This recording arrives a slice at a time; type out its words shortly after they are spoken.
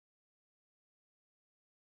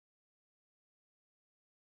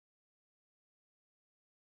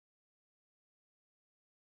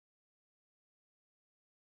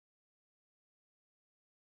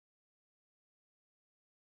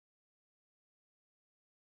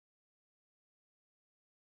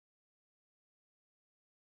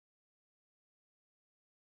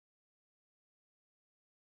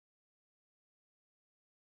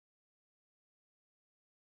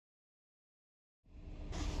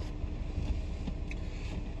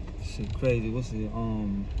shit crazy. What's it?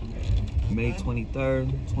 May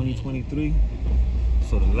 23rd, 2023.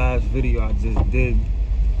 So the last video I just did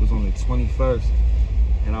was on the 21st,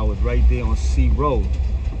 and I was right there on C Road.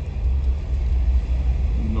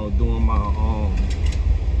 You know, doing my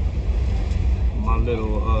my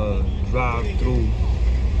little drive-through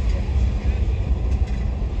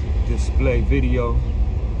display video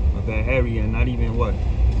of that area. Not even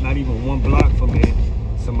one block from it,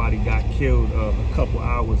 somebody got killed a couple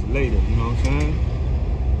hours later. You know what I'm saying?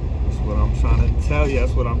 That's what I'm trying to tell you.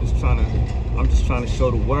 That's what I'm just trying to show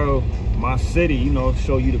the world my city. You know,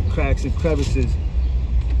 show you the cracks and crevices,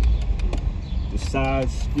 the side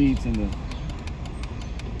streets, and the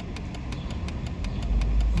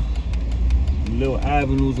little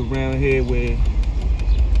avenues around here where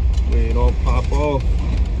it all pop off.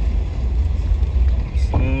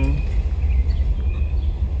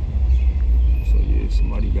 So yeah,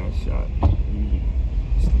 somebody got shot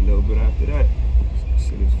just a little bit after that. This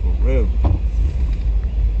shit is for real.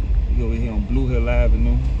 We over here on Blue Hill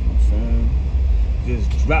Avenue, you know what I'm saying?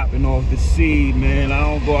 Just dropping off the seed, man. I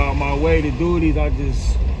don't go out my way to do these.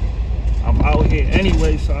 I'm out here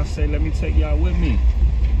anyway, so I say, let me take y'all with me.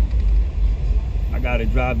 I gotta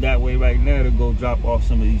drive that way right now to go drop off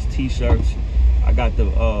some of these t-shirts. I got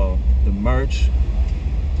the merch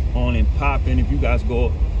on and popping. If you guys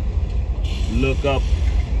go look up,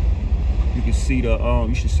 you can see the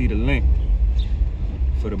you should see the link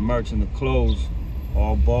for the merch and the clothes.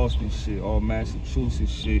 All Boston shit, all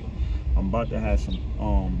Massachusetts shit. I'm about to have some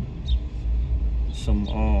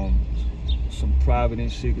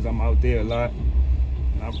Providence shit, because I'm out there a lot.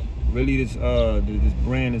 Really, this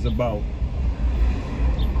brand is about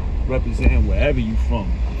representing wherever you from,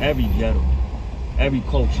 every ghetto, every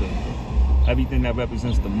culture, everything that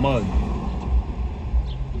represents the mud.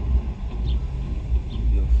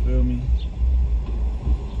 You feel me?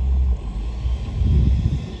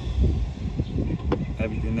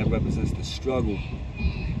 Everything that represents the struggle.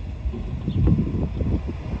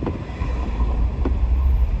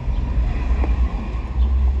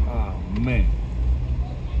 Oh man.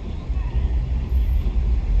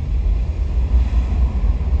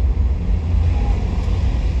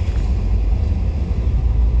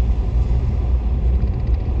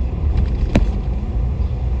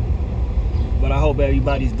 But I hope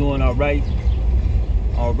everybody's doing all right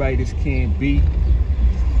as can be.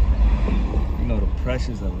 You know, the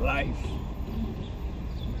pressures of life,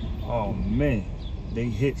 oh man, they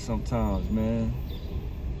hit sometimes, man.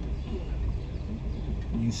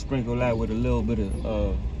 You sprinkle that with a little bit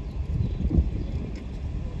of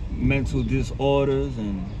mental disorders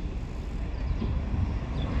and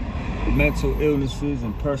mental illnesses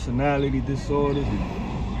and personality disorders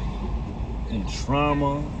and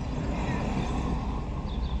trauma.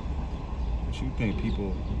 What you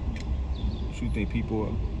think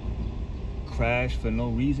people crash for no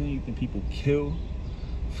reason? You think people kill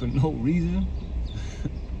for no reason?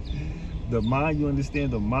 The mind, you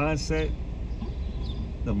understand the mindset,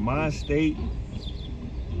 the mind state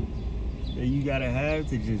that you gotta have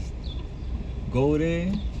to just go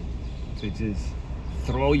there, to just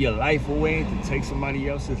throw your life away, to take somebody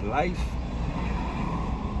else's life.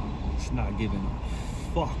 It's not giving a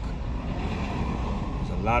fuck.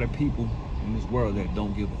 There's a lot of people in this world that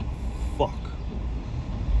don't give a fuck.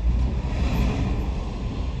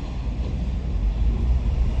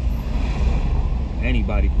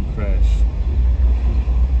 Anybody can crash.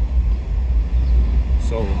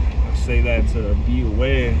 So I say that to be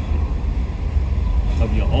aware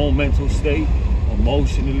of your own mental state,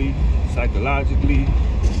 emotionally, psychologically,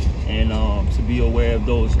 and to be aware of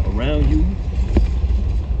those around you,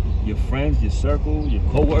 your friends, your circle, your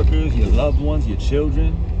co-workers, your loved ones, your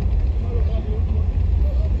children.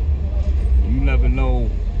 You never know,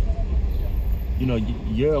 you know,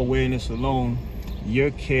 your awareness alone,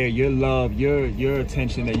 your care, your love, your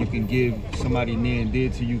attention that you can give somebody near and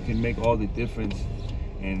dear to you can make all the difference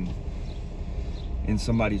in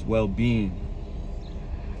somebody's well-being.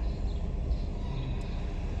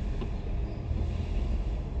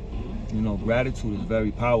 You know, gratitude is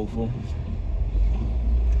very powerful.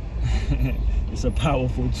 It's a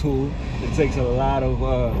powerful tool. It takes a lot of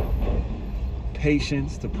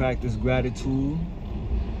patience to practice gratitude.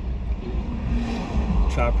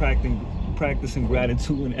 Try practicing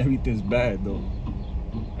gratitude when everything's bad, though.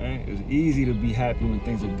 Right? It's easy to be happy when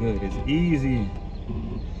things are good. It's easy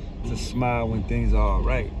to smile when things are all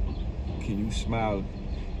right. Can you smile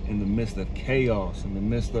in the midst of chaos, in the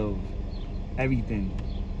midst of everything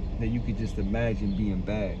that you could just imagine being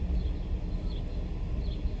bad?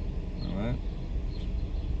 All right?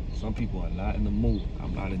 Some people are not in the mood.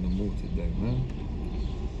 I'm not in the mood today, man.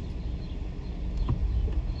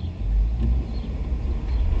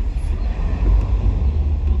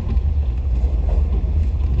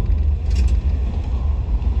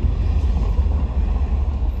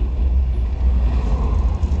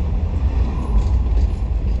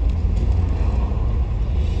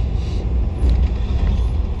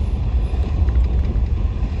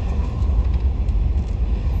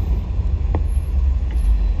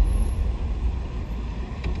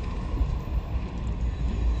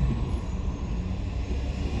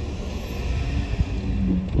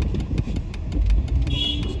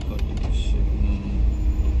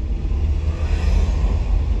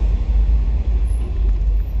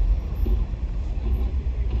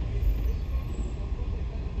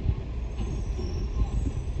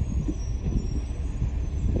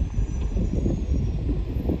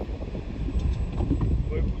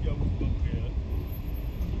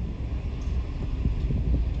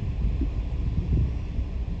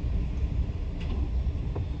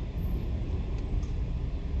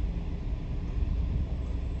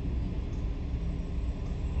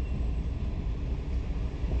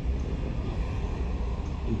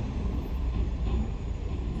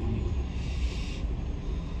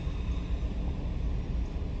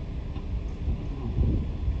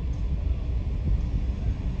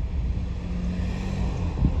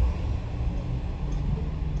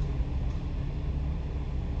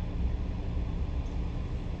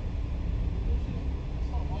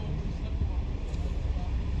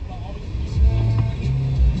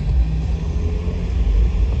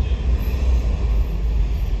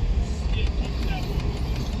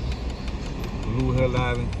 Blue Hill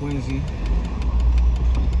Live in Quincy.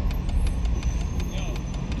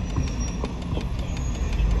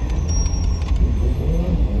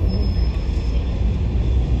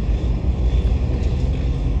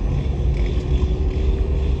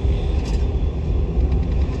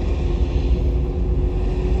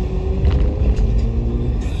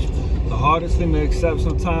 The hardest thing to accept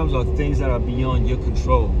sometimes are things that are beyond your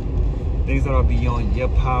control. Things that are beyond your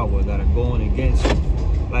power, that are going against you.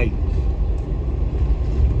 Like,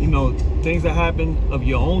 you know, things that happen of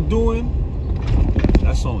your own doing,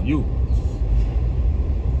 that's on you.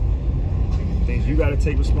 Things you gotta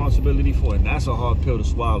take responsibility for, and that's a hard pill to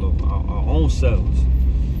swallow, our own selves.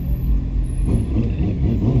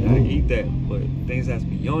 You gotta eat that, but things that's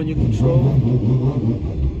beyond your control,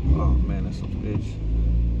 oh man, that's a bitch.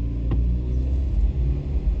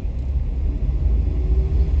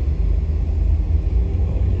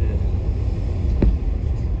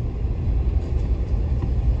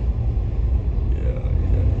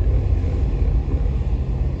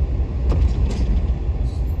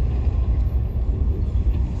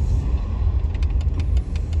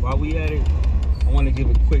 While we at it, I want to give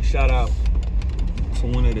a quick shout out to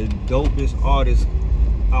one of the dopest artists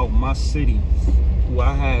out my city, who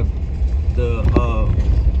I have the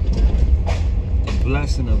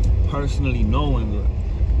blessing of personally knowing,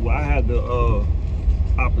 who I had the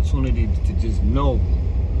opportunity to just know,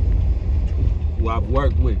 who I've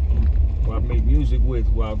worked with, who I've made music with,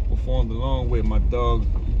 who I've performed along with, my dog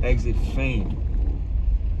Exit Fame.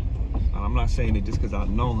 And I'm not saying it just because I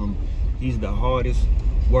know him. He's the hardest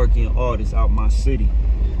working artist out my city,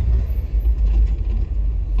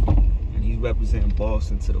 and he's representing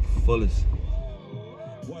Boston to the fullest.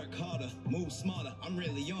 Work harder, move smarter, I'm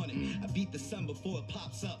really on it. I beat the sun before it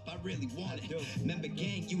pops up, I really want it. Remember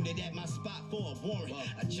gang unit at my spot for a warrant.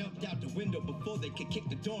 I jumped out the window before they could kick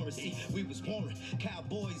the door and see we was warring.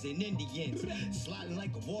 Cowboys and Indians, sliding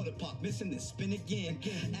like a water park, missing and spin again.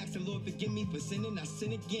 Ask the Lord forgive me for sinning, I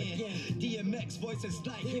sin again. DMX voices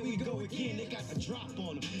like, here we go again. They got a drop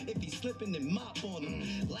on him, if he's slipping then mop on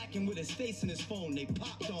him. Lacking with his face in his phone, they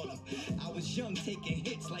popped on him. I was young taking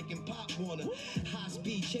hits like in Pop Warner. High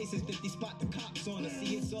speed chases 50 spot the cops on us.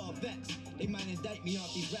 See, it's all vexed. They might indict me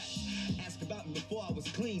off these raps. Ask about me before I was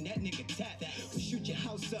clean, that nigga tapped. We'll shoot your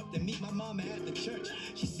house up, then meet my mama at the church.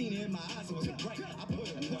 She seen it in my eyes, it wasn't right. I put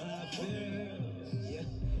it in my yeah.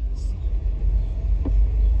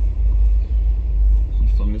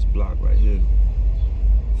 He's from this block right here,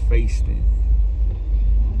 Facein.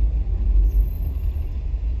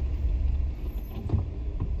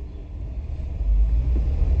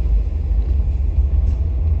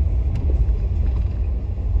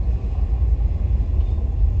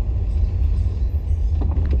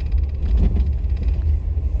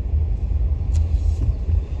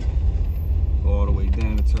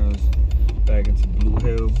 Turns back into Blue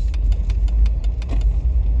Hill,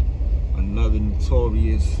 another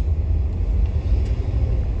notorious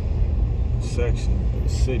section of the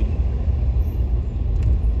city.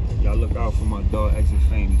 Y'all look out for my dog Exit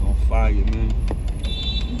Fame. He's on fire, man.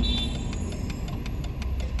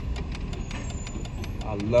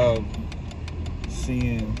 I love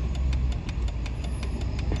seeing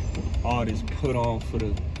artists put on for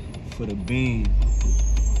the beam,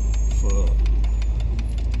 for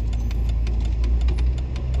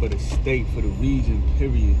the state, for the region,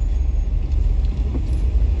 period.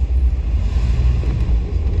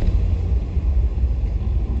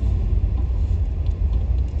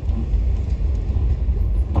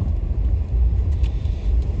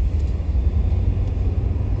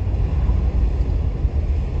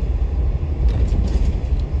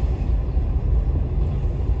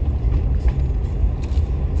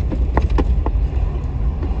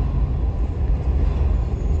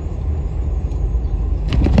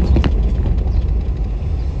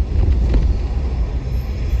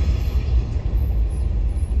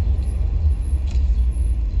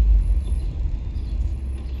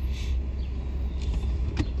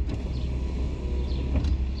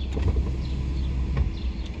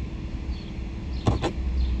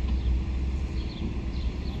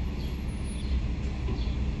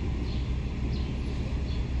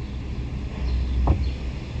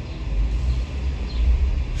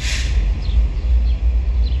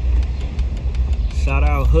 Shout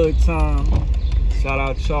out Hood Time. Shout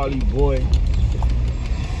out Charlie Boy.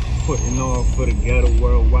 Putting on for the ghetto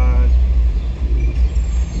worldwide.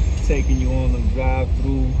 Taking you on the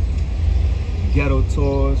drive-through ghetto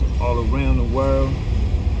tours all around the world.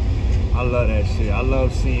 I love that shit. I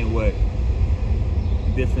love seeing what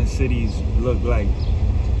different cities look like,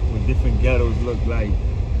 what different ghettos look like,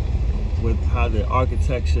 with how the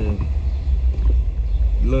architecture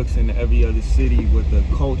looks in every other city, what the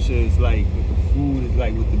culture is like, what the food is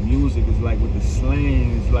like, what the music is like, what the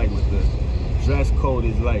slang is like, what the dress code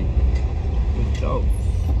is like. It's dope.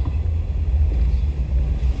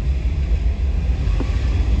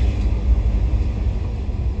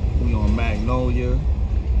 We on Magnolia.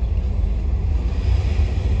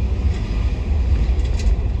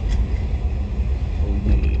 Oh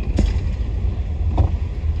yeah.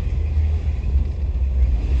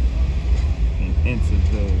 And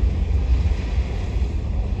Interville.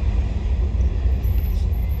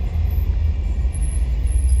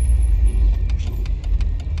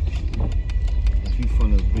 If you from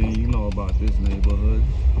the Bean, you know about this neighborhood.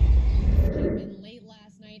 Late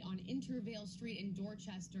last night on Intervale Street in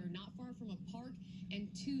Dorchester, not far from a park and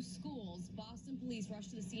two schools. Boston police rushed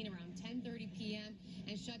to the scene around 10:30 p.m.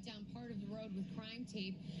 and shut down part of the road with crime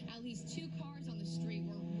tape. At least 2 cars on the street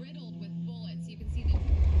were riddled with bullets. You can see the...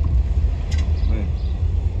 Man.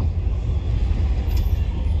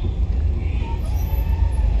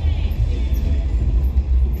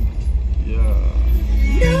 Yeah.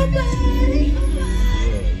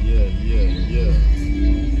 Yeah.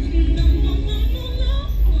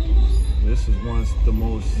 This is once the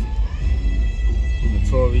most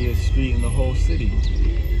notorious street in the whole city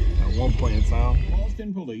at one point in time.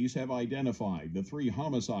 Boston police have identified the 3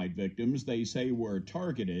 homicide victims they say were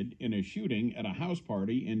targeted in a shooting at a house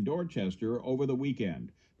party in Dorchester over the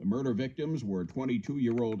weekend. The murder victims were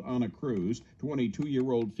 22-year-old Ana Cruz,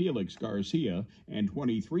 22-year-old Felix Garcia, and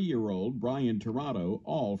 23-year-old Brian Tirado,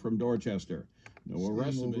 all from Dorchester. No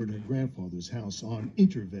arrests over at her grandfather's house on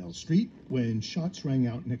Intervale Street when shots rang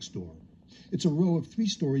out next door. It's a row of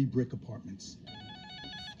 3-story brick apartments.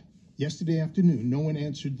 Yesterday afternoon, no one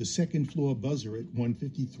answered the second-floor buzzer at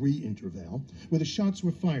 153 Intervale, where the shots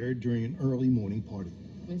were fired during an early morning party.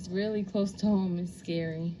 It's really close to home. It's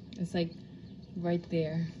scary. It's like right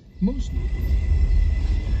there. Most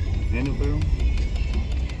Annabelle.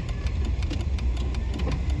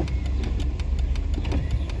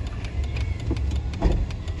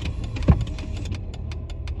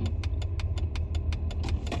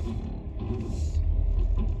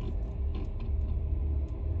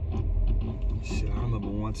 Shit, I remember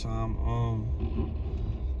one time,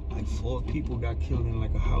 like 4 people got killed in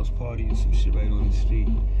like a house party or some shit right on the street.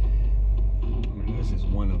 I mean, that's just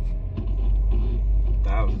one of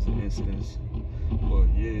thousands of incidents. But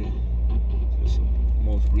yeah, just the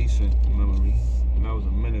most recent memory. And that was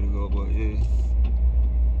a minute ago, but yeah.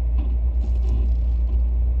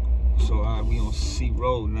 So we on C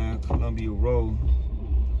Road now, Columbia Road.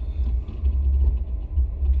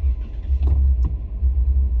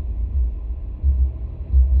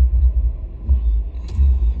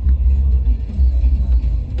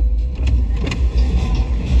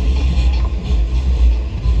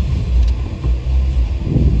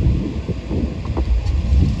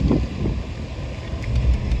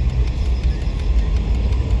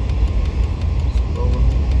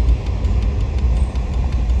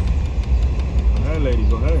 Lady,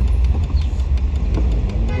 go ahead. There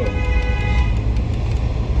we go.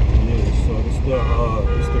 Yeah, so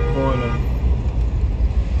this the corner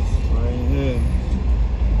right here.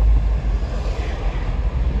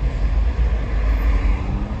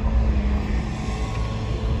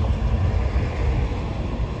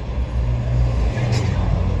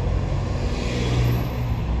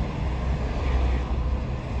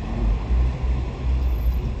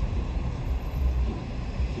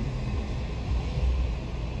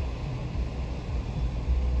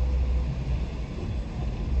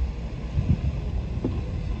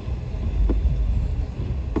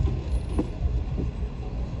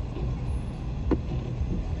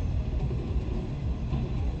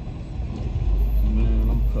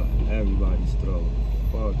 Everybody's throat.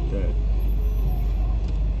 Fuck that.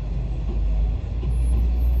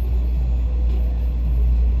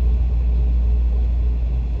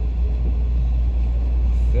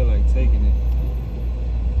 I feel like taking it.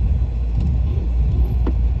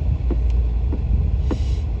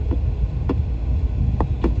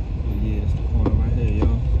 But yeah, it's the corner right here, yo.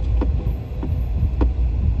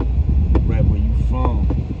 Right where you from.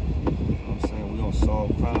 You know what I'm saying? We don't solve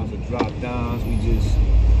crimes or drop downs. We just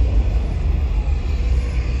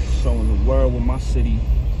showing the world what my city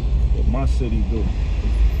do.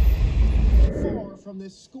 Far from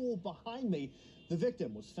this school behind me, the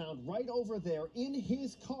victim was found right over there in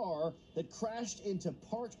his car that crashed into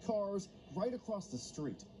parked cars right across the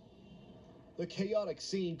street. The chaotic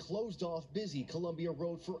scene closed off busy Columbia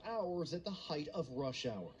Road for hours at the height of rush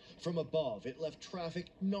hour. From above, it left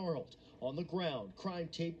traffic gnarled. On the ground, crime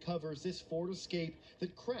tape covers this Ford Escape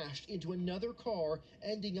that crashed into another car,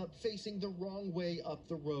 ending up facing the wrong way up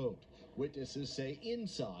the road. Witnesses say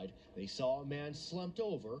inside, they saw a man slumped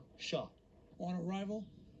over, shot. On arrival,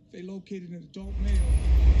 they located an adult male.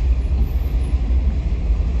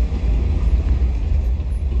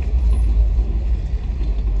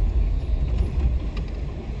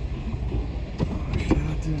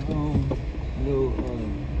 Little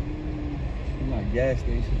gas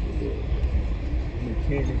station,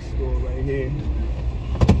 mechanic store right here.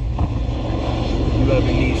 If you ever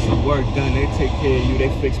need some work done, they take care of you. They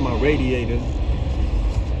fix my radiator.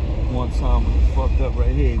 One time I was fucked up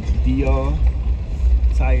right here. DR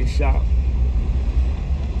tire shop.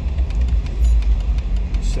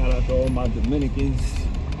 Shout out to all my Dominicans.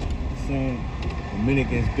 Saying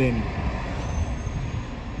Dominicans been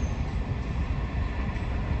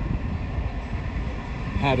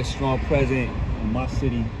had a strong presence in my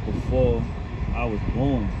city before I was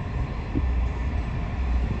born.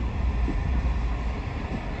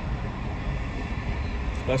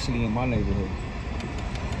 Especially in my neighborhood.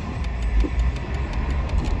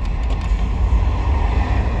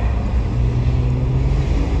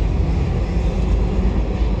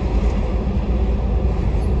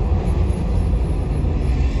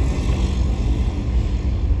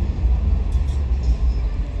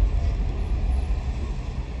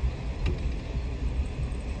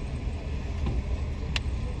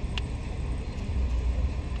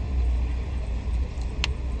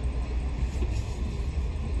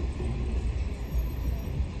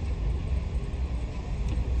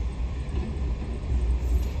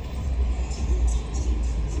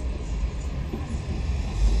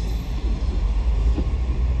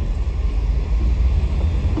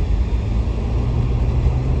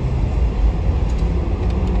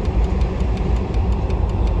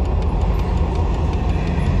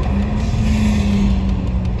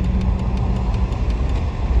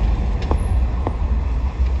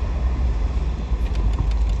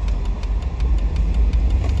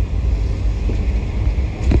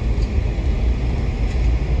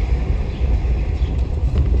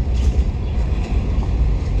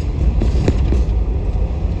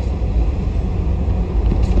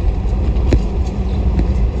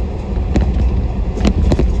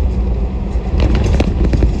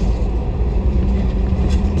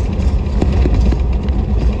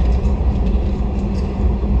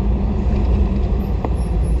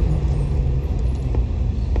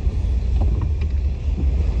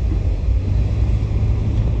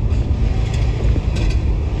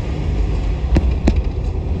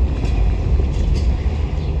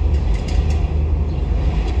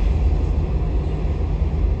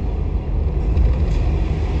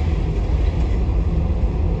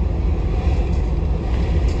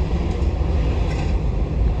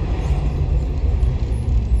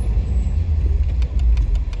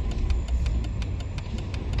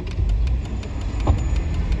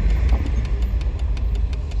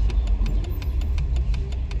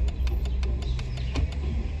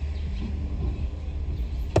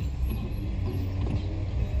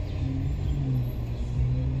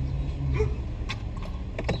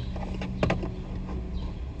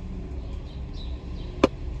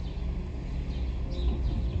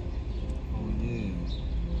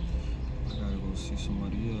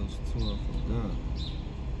 Somebody else too, I forgot.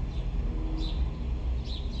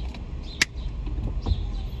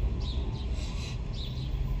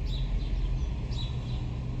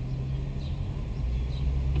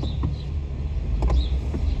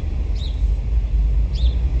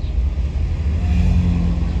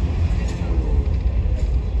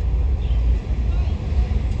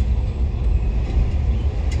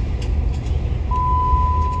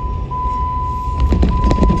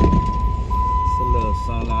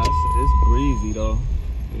 It's breezy though.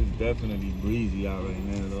 It's definitely breezy out right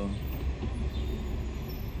now though.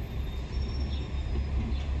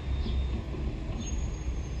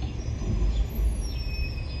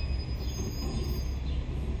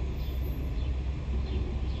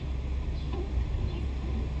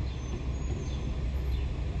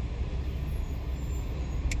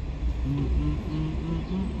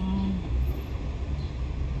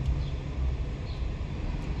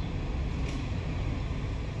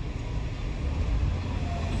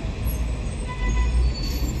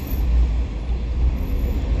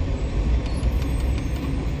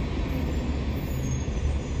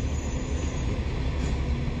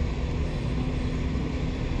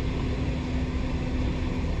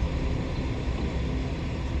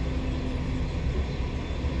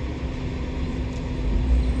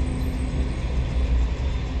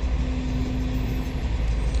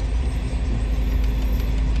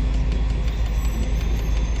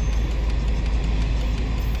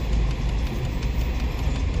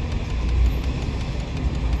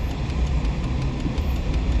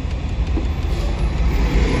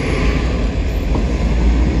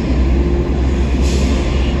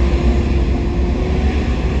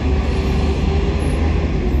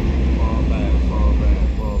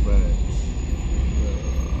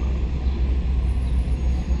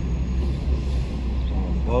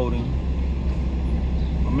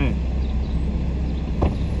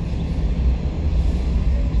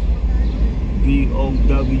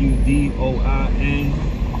 D-O-I-N.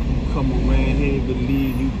 Come around here,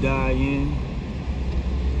 believe you die in.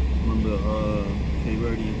 Remember,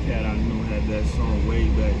 K-Birdie and Cat I Knew had that song way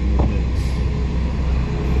back in the day.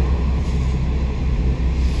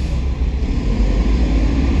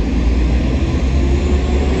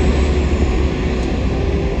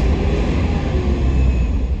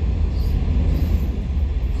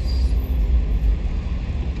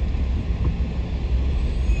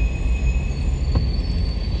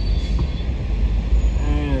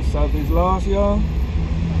 Southers lost, y'all.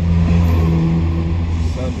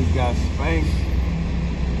 Southers got spanked.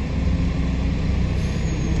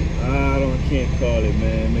 Can't call it,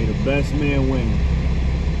 man. May the best man win.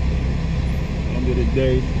 End of the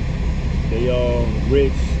day, they all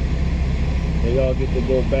rich. They all get to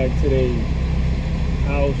go back to their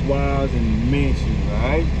house, wives, and mansions,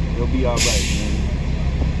 alright? They'll be alright, man.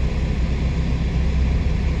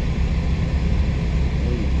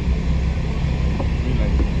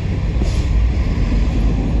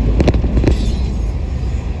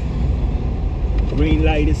 Green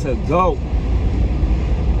light, it's a go.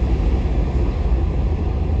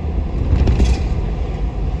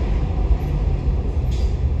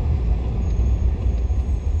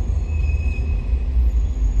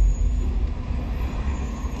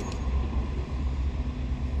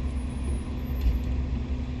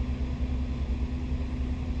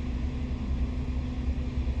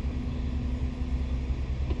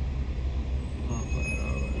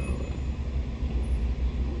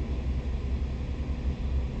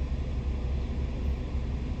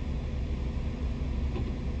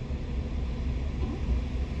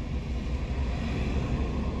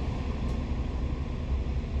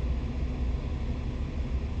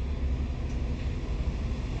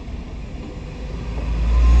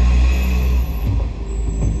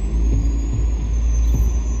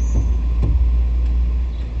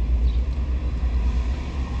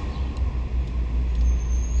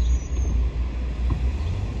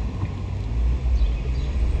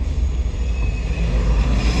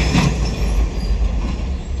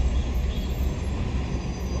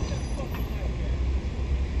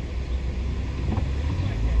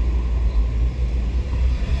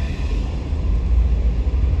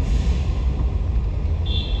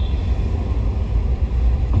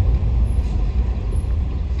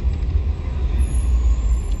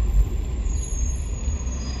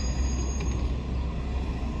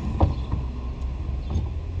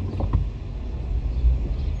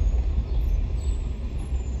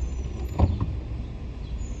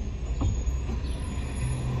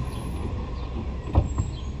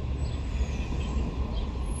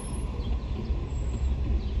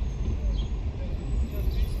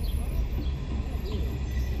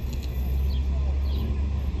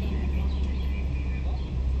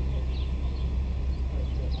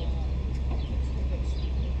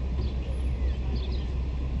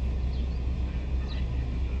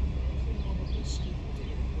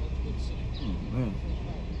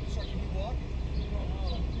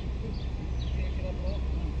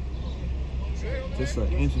 Just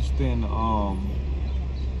an interesting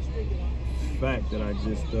fact that I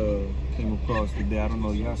just came across today. I don't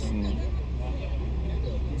know, y'all seen it.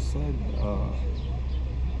 It said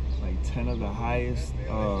like 10 of the highest,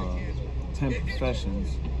 10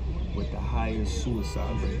 professions with the highest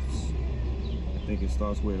suicide rates. I think it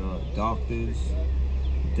starts with doctors,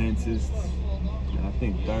 dentists, and I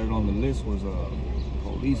think third on the list was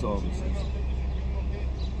police officers.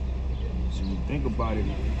 When you think about it,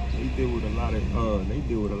 they deal with a lot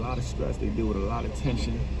of stress. They deal with a lot of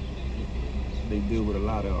tension. They deal with a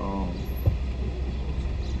lot of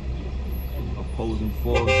opposing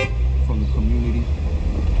force from the community.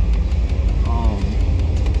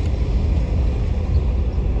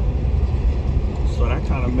 So that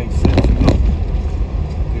kind of makes sense to me.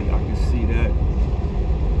 I can see that.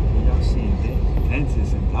 Y'all seeing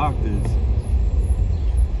dentists and doctors.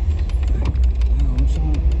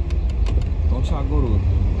 Don't y'all go to,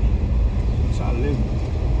 don't y'all live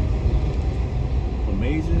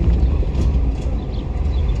amazing,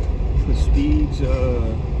 prestige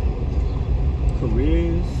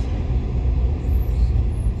careers,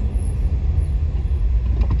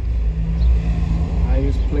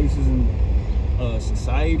 highest places in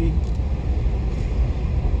society?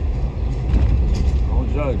 Don't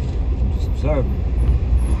judge, just observe it,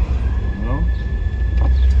 you know?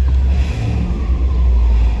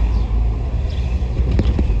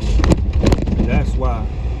 That's why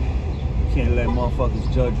you can't let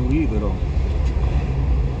motherfuckers judge you either, though.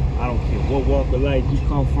 I don't care what walk of life you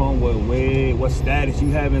come from, what status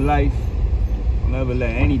you have in life. Don't ever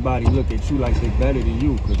let anybody look at you like they're better than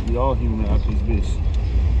you, because we all human out this bitch.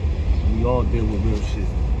 We all deal with real shit.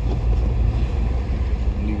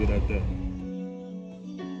 Leave it at that.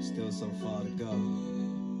 Still so far to go.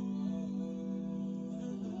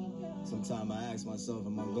 Sometimes I ask myself,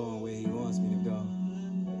 am I going where he wants me to go?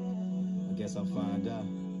 I guess I'll find out.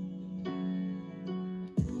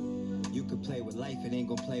 You could play with life, it ain't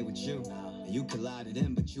gonna play with you. And you could lie to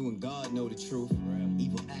them, but you and God know the truth.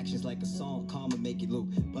 Evil actions like a song, karma make it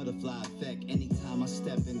loop. Butterfly effect anytime I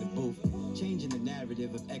step in the booth. Changing the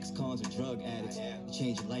narrative of ex-cons or drug addicts. You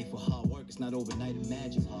change your life with hard work, it's not overnight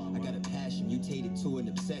magic. I got a passion, mutated to an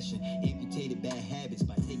obsession. Amputated bad habits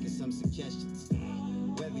by taking some suggestions.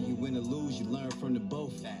 Whether you win or lose, you learn from the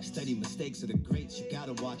both. Study mistakes of the greats, you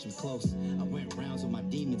gotta watch them close. I went rounds with my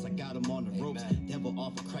demons, I got them on the ropes. Devil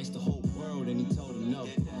offered Christ the whole world and he told him no.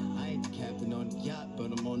 I ain't the captain on the yacht,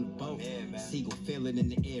 but I'm on the boat. Seagull feeling in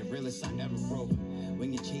the air, realest I ever wrote.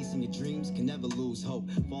 When you're chasing your dreams, can never lose hope.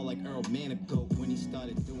 Fall like Earl Manigault when he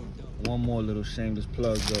started doing dope. One more little shameless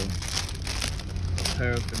plug though.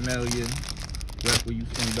 Paraphernalia,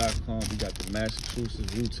 repwhereyouFrom.com. We got the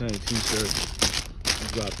Massachusetts Wu-Tang t-shirts. I'm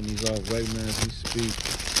dropping these off right now as we speak.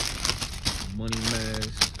 Money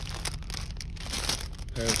mask,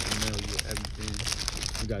 paraphernalia, everything.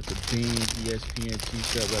 We got the Bean, ESPN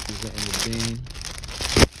t-shirt representing the Bean.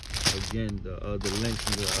 Again, the links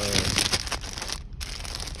in the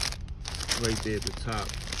right there at the top.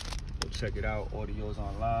 Go check it out. Audio's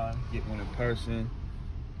online. Get one in person.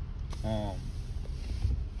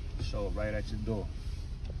 Show it right at your door.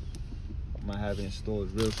 I might have it in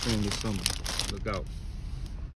stores real soon this summer. Look out.